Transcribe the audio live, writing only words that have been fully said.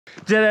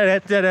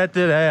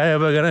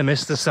We're gonna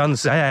miss the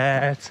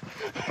sunset.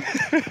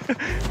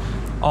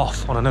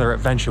 Off on another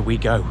adventure we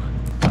go.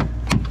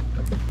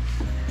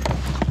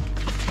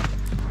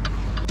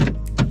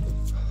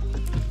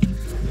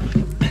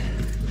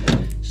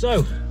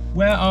 So,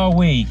 where are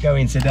we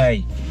going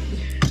today?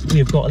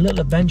 We've got a little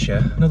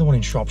adventure, another one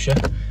in Shropshire,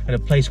 at a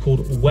place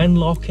called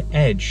Wenlock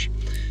Edge.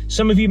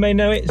 Some of you may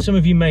know it, some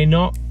of you may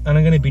not, and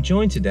I'm going to be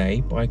joined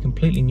today by a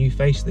completely new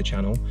face to the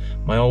channel,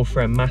 my old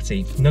friend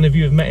Matti. None of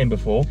you have met him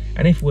before,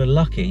 and if we're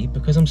lucky,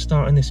 because I'm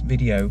starting this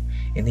video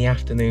in the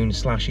afternoon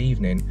 /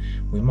 evening,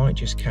 we might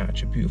just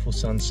catch a beautiful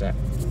sunset.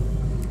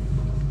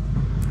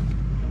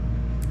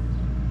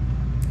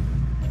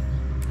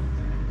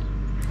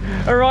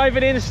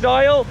 Arriving in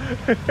style.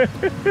 Yeah!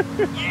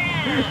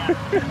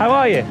 How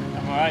are you?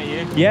 I'm alright,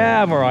 you?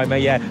 Yeah, I'm alright,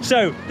 mate, yeah.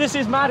 So, this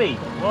is Matti.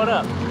 What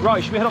up?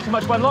 Right, should we head off to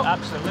Much Wenlock?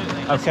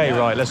 Absolutely. Okay,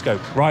 right, let's go.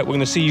 Right, we're going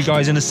to see you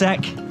guys in a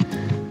sec,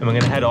 and we're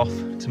going to head off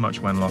to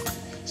Much Wenlock.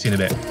 See you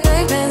in a bit.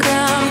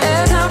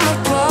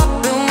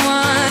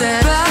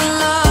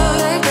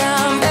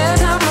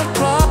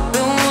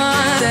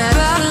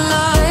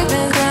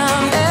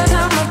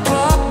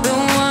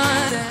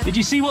 Did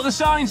you see what the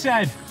sign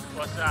said?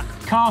 What's that?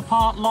 Car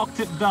park locked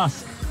at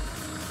dusk.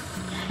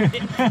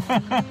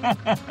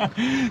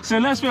 So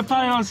unless we're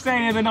planning on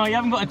staying here the night, you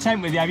haven't got a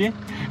tent with you, have you?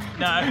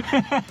 No.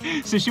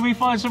 So should we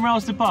find somewhere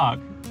else to park?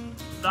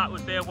 That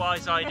would be a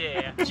wise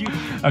idea.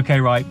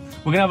 Okay, right.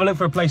 We're gonna have a look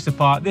for a place to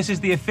park. This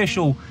is the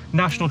official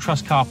National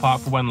Trust car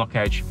park for Wenlock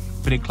Edge,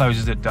 but it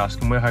closes at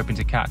dusk, and we're hoping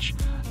to catch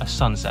a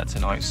sunset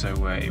tonight, so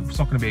it's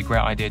not gonna be a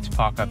great idea to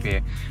park up here.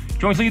 Do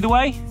you want me to lead the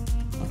way?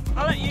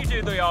 I'll let you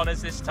do the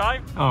honours this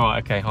time. All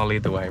right, okay, I'll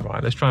lead the way.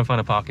 Right, let's try and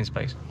find a parking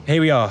space. Here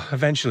we are,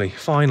 eventually,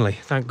 finally,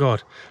 thank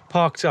God.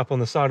 Parked up on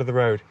the side of the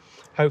road.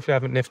 Hopefully I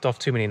haven't niffed off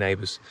too many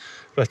neighbours.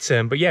 But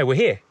yeah, we're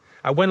here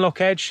at Wenlock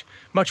Edge,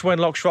 Much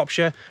Wenlock,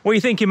 Shropshire. What are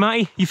you thinking,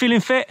 Matty? You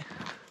feeling fit?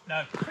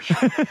 No.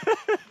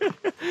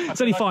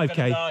 It's only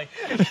 5k.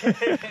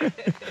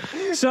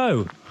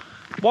 So,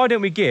 why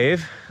don't we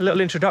give a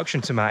little introduction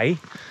to Matty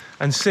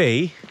and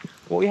see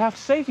what you have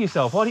to say for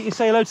yourself? Why don't you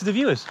say hello to the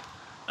viewers?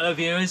 Hello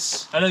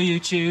viewers, hello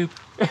YouTube.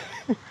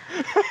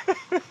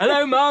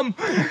 Hello Mum.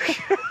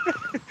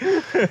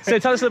 So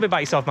tell us a little bit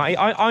about yourself, Matty.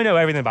 I know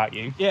everything about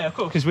you. Yeah, of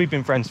course. Because we've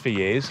been friends for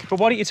years. But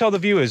why don't you tell the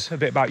viewers a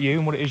bit about you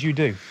and what it is you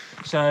do?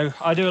 So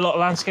I do a lot of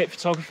landscape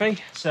photography.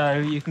 So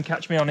you can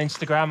catch me on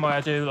Instagram where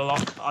I do a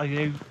lot.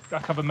 I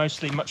cover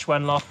mostly Much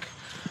Wenlock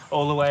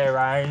all the way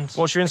around.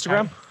 What's your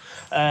Instagram?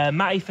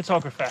 Matti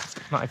Photographer.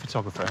 Matti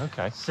Photographer,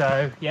 okay.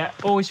 So yeah,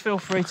 always feel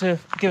free to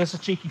give us a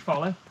cheeky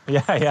follow.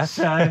 Yeah, yeah.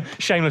 So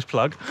shameless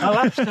plug. Oh,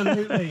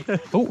 absolutely.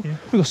 Oh, yeah.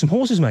 We've got some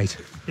horses, mate.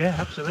 Yeah,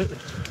 absolutely.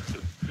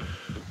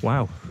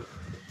 Wow.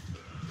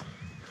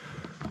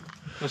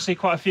 You'll see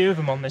quite a few of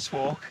them on this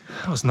walk.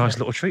 That was a nice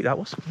little treat, that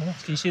was. Yeah.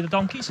 Do you see the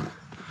donkeys?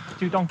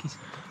 2 donkeys.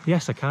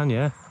 Yes, I can,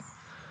 yeah.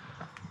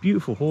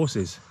 Beautiful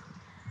horses.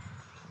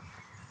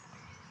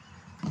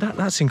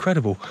 That's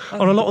incredible.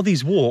 On a lot of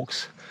these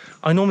walks,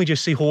 I normally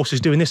just see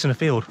horses doing this in a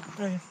field.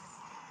 Oh, yeah.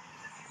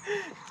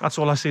 That's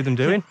all I see them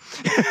doing.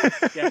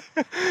 Yeah.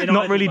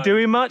 Not really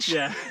doing much.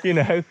 Yeah. You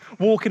know,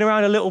 walking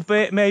around a little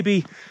bit,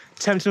 maybe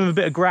tempting them with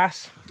a bit of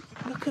grass.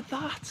 Look at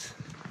that.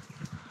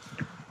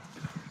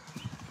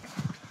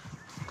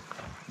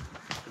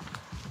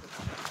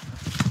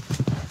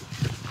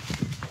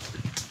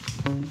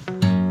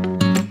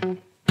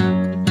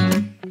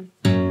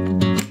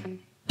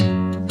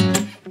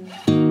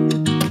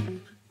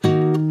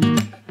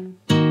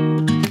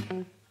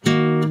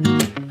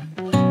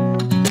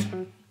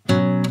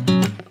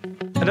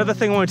 Another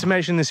thing I wanted to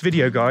mention in this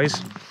video,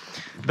 guys,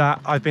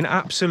 that I've been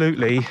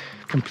absolutely,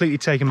 completely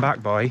taken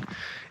back by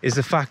is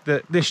the fact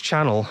that this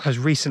channel has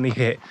recently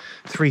hit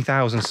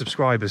 3,000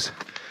 subscribers.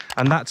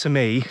 And that to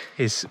me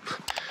is,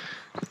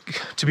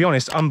 to be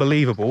honest,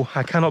 unbelievable.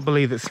 I cannot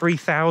believe that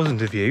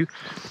 3,000 of you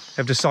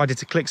have decided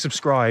to click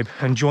subscribe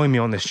and join me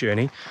on this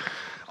journey.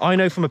 I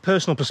know from a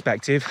personal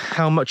perspective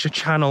how much a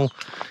channel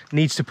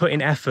needs to put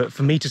in effort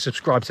for me to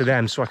subscribe to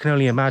them, so I can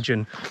only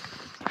imagine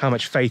how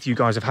much faith you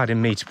guys have had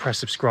in me to press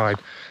subscribe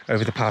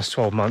over the past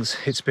 12 months.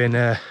 It's been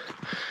an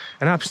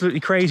absolutely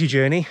crazy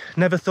journey.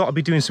 Never thought I'd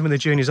be doing some of the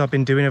journeys I've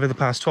been doing over the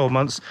past 12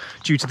 months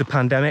due to the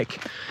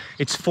pandemic.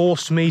 It's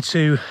forced me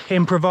to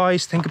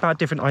improvise, think about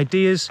different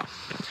ideas,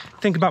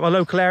 think about my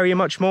local area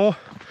much more.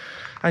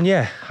 And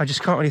yeah, I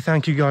just can't really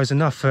thank you guys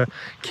enough for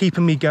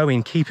keeping me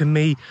going, keeping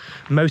me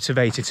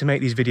motivated to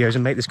make these videos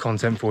and make this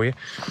content for you.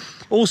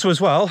 Also as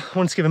well, I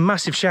wanted to give a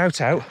massive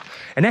shout out,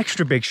 an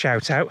extra big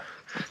shout out,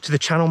 to the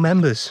channel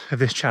members of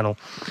this channel.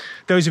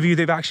 Those of you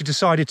that have actually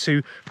decided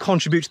to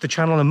contribute to the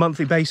channel on a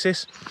monthly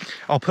basis.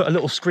 I'll put a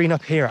little screen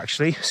up here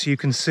actually so you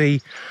can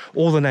see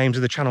all the names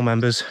of the channel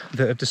members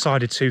that have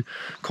decided to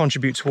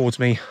contribute towards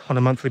me on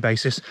a monthly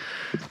basis.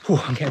 Ooh,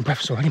 I'm getting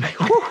breathless already, mate.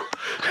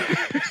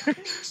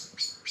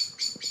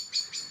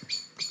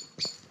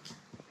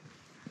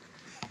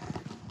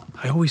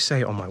 I always say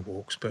it on my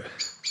walks, but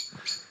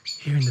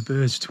hearing the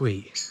birds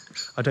tweet,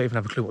 I don't even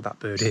have a clue what that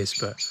bird is,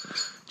 but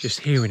just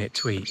hearing it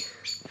tweet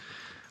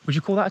Would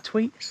you call that a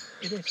tweet?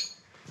 It is.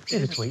 It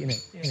is a tweet,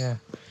 isn't it? Yeah.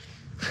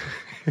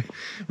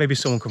 Maybe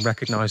someone can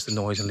recognise the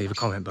noise and leave a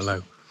comment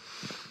below.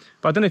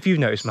 But I don't know if you've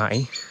noticed,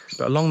 Matty,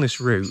 but along this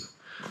route,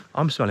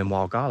 I'm smelling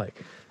wild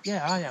garlic.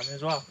 Yeah, I am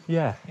as well.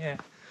 Yeah. Yeah.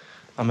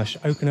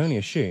 I can only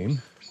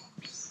assume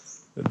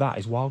that that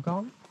is wild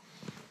garlic.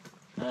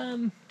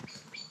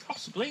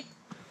 Possibly.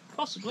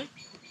 Possibly.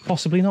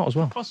 Possibly not as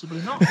well.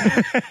 Possibly not.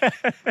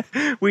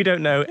 We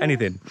don't know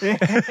anything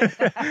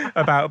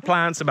about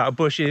plants, about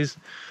bushes.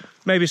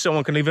 Maybe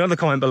someone can leave another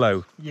comment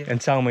below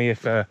and tell me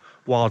if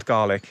wild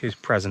garlic is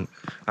present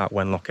at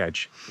Wenlock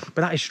Edge.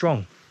 But that is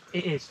strong.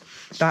 It is.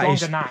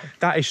 Stronger now.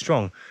 That is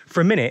strong.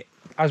 For a minute,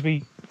 as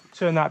we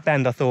turned that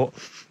bend, I thought,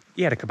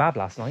 you had a kebab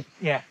last night.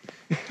 Yeah.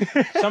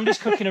 Somebody's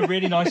cooking a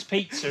really nice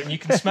pizza and you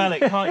can smell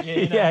it, can't you?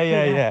 You know?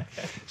 Yeah.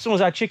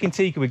 Someone's had chicken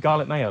tikka with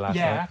garlic mayo last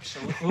night. Yeah,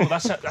 absolutely. Oh,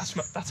 that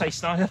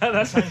tastes nice.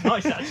 That sounds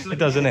nice, actually. It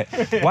does, doesn't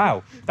it?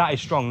 Wow, that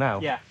is strong now.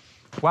 Yeah.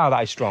 Wow,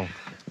 that is strong.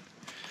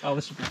 Oh,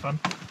 this will be fun.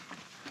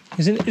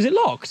 Is it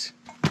locked?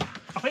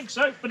 I think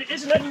so, but it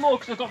isn't anymore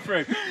because I got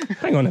through.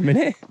 Hang on a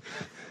minute.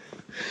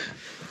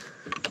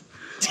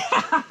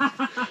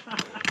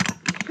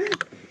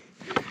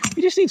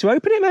 You just need to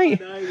open it, mate.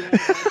 No, yeah.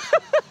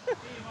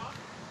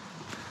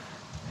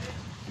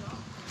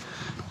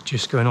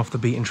 Just going off the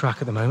beaten track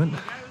at the moment.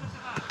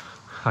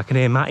 I can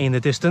hear Matty in the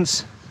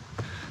distance.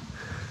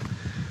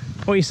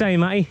 What are you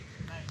saying, Matty?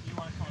 Mate, you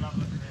want to come and have a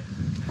look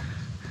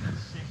at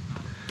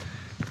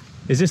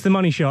this? Is this the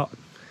money shot?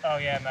 Oh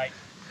yeah, mate.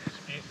 It's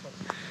beautiful.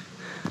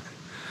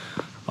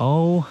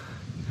 Oh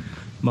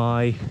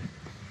my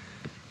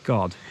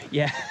God.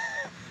 Yeah.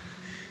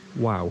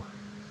 Wow.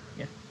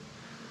 Yeah.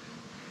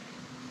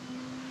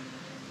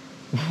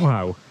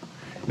 Wow.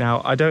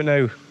 Now, I don't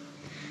know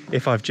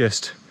if I've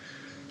just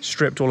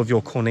stripped all of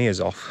your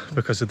corneas off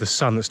because of the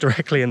sun that's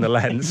directly in the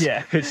lens.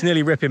 Yeah. It's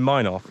nearly ripping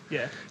mine off.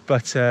 Yeah.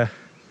 But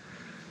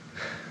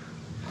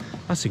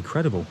that's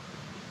incredible.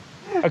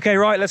 Okay,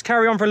 right, let's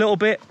carry on for a little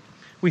bit.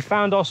 We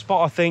found our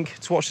spot, I think,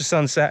 to watch the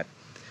sunset.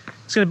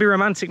 It's going to be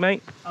romantic,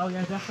 mate. Oh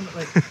yeah,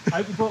 definitely. I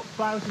hope you brought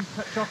flowers and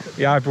chocolate.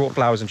 Yeah, I brought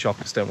flowers and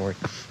chocolates, don't worry.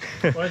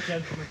 Well,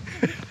 gentlemen.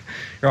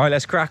 Right,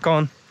 let's crack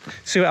on,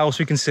 see what else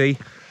we can see,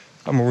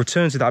 and we'll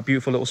return to that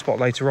beautiful little spot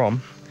later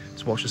on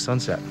to watch the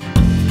sunset.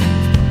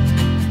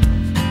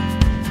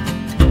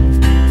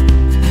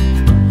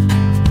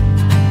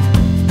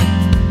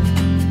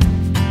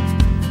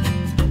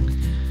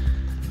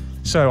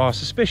 So our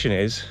suspicion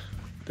is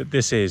that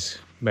this is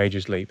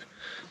Major's Leap.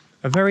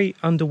 A very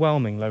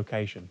underwhelming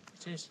location.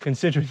 It is.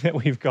 Considering that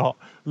we've got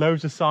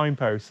loads of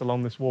signposts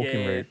along this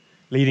walking route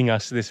leading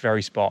us to this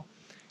very spot,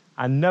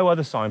 and no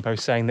other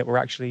signposts saying that we're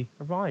actually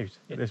arrived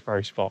at this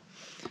very spot.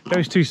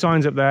 Those two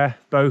signs up there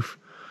both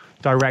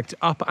direct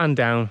up and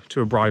down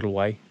to a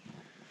bridleway,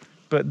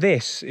 but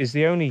this is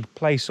the only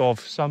place of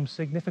some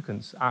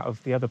significance out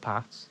of the other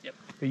paths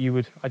that you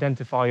would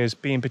identify as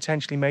being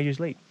potentially Major's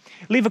Leap.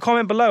 Leave a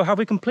comment below. Have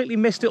we completely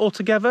missed it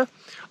altogether?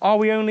 Are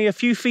we only a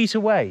few feet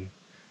away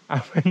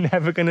and we're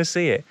never going to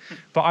see it?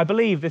 But I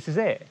believe this is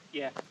it.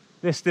 Yeah.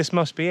 This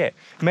must be it.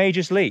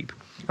 Major's Leap.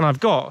 And I've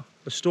got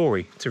a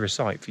story to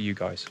recite for you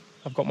guys.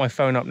 I've got my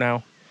phone up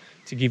now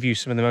to give you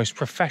some of the most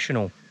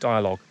professional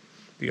dialogue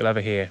that you'll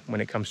ever hear when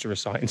it comes to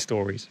reciting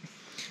stories.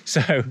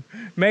 So,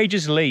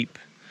 Major's Leap.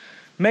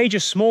 Major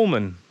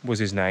Smallman was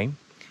his name,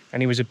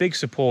 and he was a big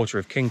supporter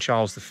of King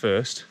Charles I.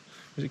 Was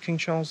it King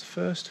Charles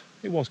I?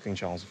 It was King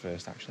Charles I,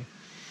 actually.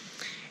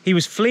 He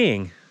was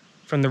fleeing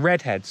from the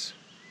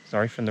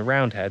from the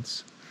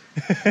Roundheads,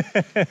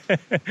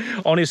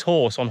 on his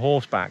horse, on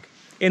horseback.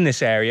 In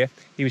this area,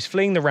 he was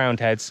fleeing the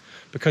Roundheads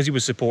because he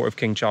was a supporter of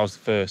King Charles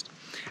I.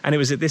 And it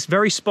was at this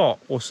very spot,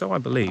 or so I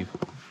believe,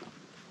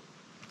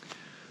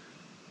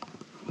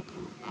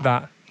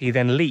 that he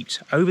then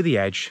leaped over the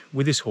edge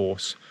with his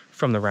horse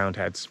from the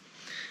Roundheads.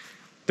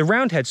 The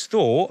Roundheads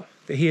thought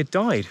that he had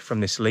died from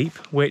this leap,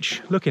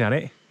 which, looking at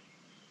it,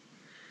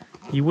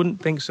 you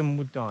wouldn't think someone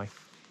would die.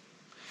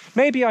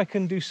 Maybe I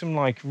can do some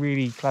like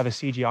really clever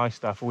CGI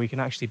stuff where we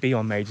can actually be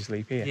on Major's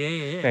Leap here.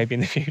 Yeah. Maybe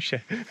in the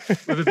future.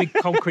 With a big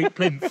concrete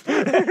plinth.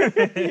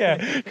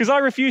 Yeah, because I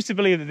refuse to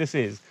believe that this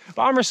is.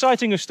 But I'm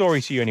reciting a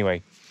story to you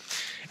anyway.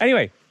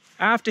 Anyway,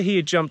 after he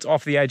had jumped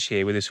off the edge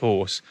here with his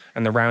horse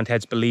and the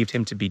Roundheads believed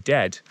him to be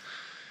dead,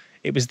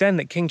 it was then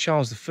that King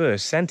Charles I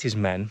sent his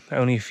men,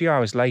 only a few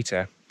hours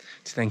later,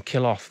 to then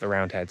kill off the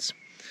Roundheads.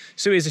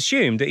 So it is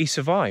assumed that he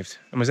survived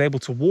and was able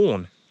to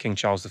warn King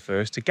Charles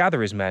I to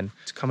gather his men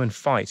to come and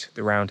fight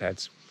the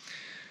Roundheads.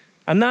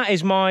 And that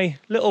is my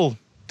little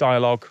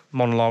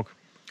monologue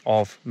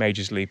of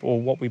Major's Leap,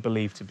 or what we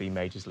believe to be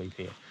Major's Leap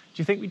here.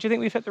 Do you think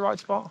we've hit the right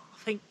spot? I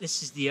think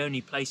this is the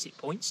only place it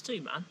points to,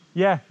 man.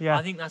 Yeah.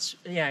 I think that's,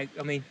 I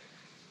mean,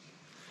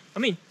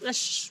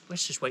 let's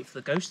just wait for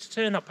the ghost to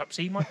turn up. Perhaps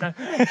he might know.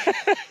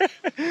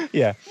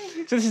 Yeah.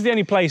 So this is the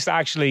only place that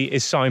actually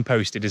is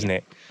signposted, isn't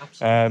it?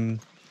 Absolutely.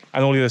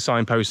 And all the other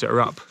signposts that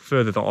are up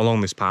further along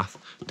this path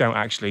don't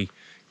actually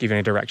give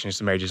any directions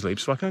to Major's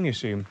Leap. So I can only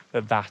assume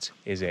that that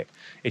is it.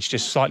 It's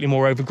just slightly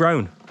more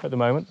overgrown at the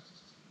moment.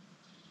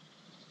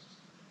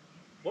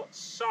 What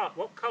size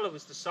What colour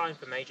was the sign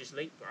for Major's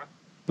Leap, bro?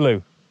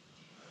 Blue.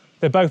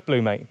 They're both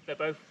blue, mate. They're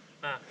both.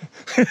 The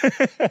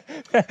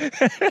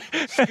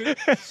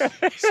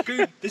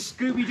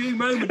Scooby-Doo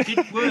moment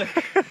didn't work.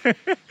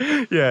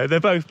 Yeah,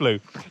 they're both blue,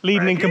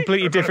 leading in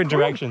completely different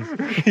directions.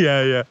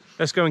 Yeah.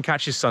 Let's go and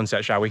catch this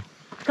sunset, shall we?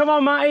 Come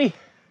on, Matty.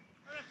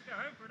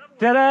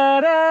 Da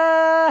da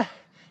da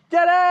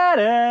da da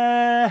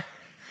da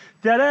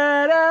da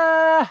da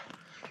da.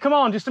 Come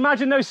on, just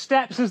imagine those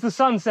steps as the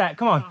sunset.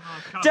 Come on.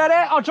 Da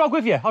da. I'll jog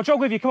with you.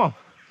 Come on.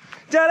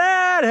 Da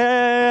da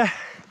da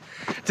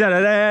da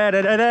da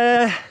da da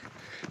da.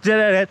 Da,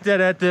 da, da,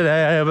 da,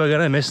 da, we're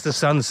gonna miss the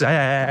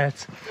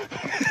sunset.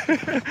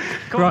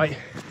 Right,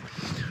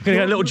 we're gonna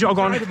get a little jog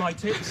on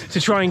to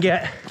try and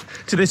get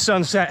to this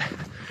sunset.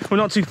 We're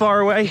not too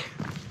far away,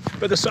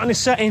 but the sun is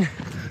setting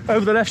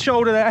over the left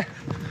shoulder there.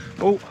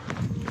 Oh,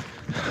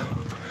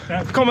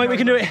 come on, mate, we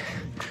can do it.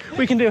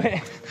 We can do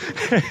it.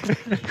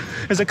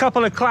 There's a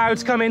couple of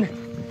clouds coming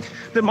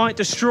that might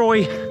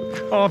destroy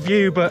our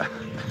view, but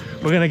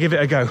we're gonna give it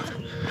a go.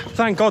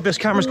 Thank God this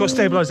camera's got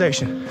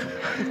stabilization.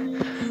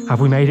 Have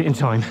we made it in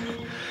time?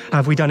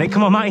 Have we done it?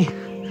 Come on, Matty.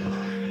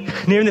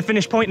 Nearing the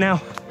finish point now.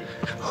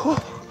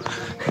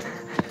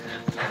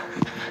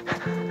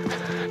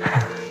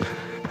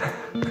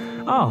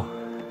 Oh.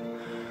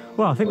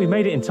 Well, I think we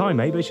made it in time,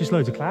 mate, but it's just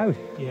loads of cloud.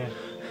 Yeah.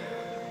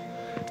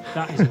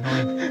 That is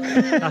annoying.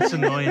 That's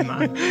annoying,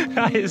 man.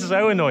 That is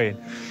so annoying.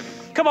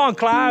 Come on,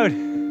 cloud.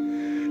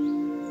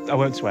 I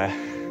won't swear.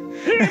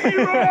 Hear me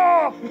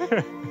roar!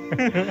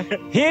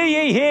 Hear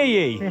ye, hear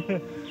ye.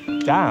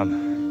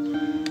 Damn.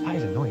 That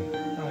is annoying.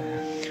 Oh,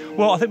 yeah.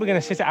 Well, I think we're going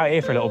to sit it out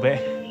here for a little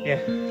bit. Yeah.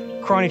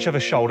 Cry on each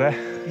other's shoulder.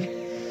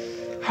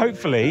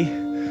 Hopefully,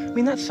 I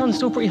mean, that sun's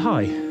still pretty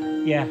high.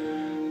 Yeah.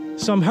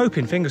 So I'm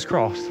hoping, fingers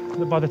crossed,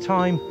 that by the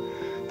time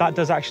that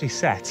does actually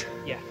set,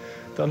 Yeah.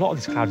 that a lot of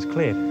this cloud is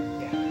cleared.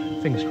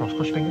 Yeah. Fingers crossed.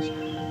 Cross your fingers.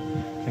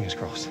 Fingers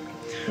crossed.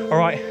 All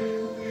right.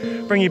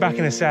 Bring you back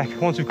in a sec.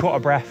 Once we've caught our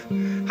breath,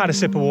 had a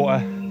sip of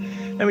water,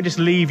 let me just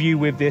leave you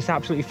with this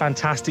absolutely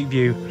fantastic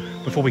view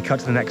before we cut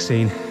to the next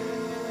scene.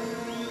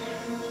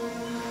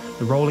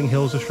 The rolling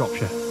hills of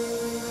Shropshire.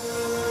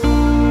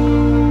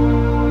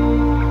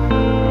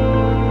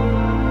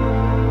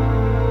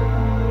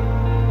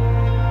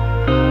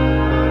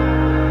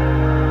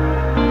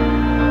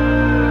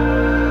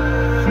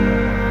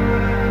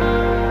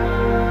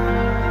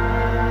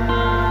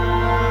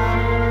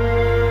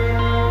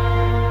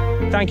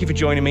 Thank you for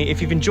joining me.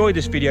 If you've enjoyed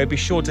this video, be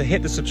sure to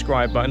hit the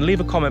subscribe button, leave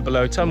a comment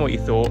below, tell me what you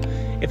thought.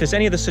 If there's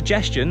any other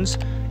suggestions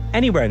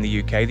anywhere in the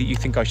UK that you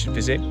think I should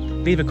visit,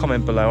 leave a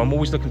comment below. I'm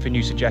always looking for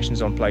new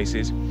suggestions on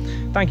places.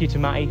 Thank you to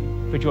Matty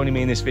for joining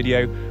me in this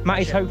video.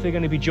 Matty's hopefully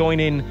going to be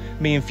joining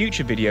me in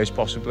future videos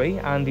possibly,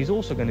 and he's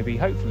also going to be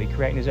hopefully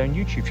creating his own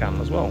YouTube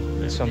channel as well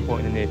at some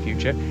point in the near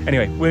future.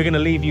 Anyway, we're going to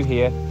leave you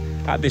here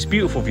at this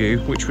beautiful view,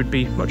 which would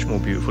be much more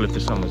beautiful if the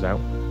sun was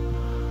out,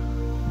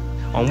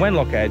 on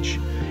Wenlock Edge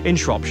in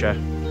Shropshire.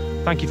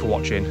 Thank you for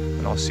watching,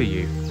 and I'll see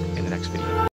you in the next video.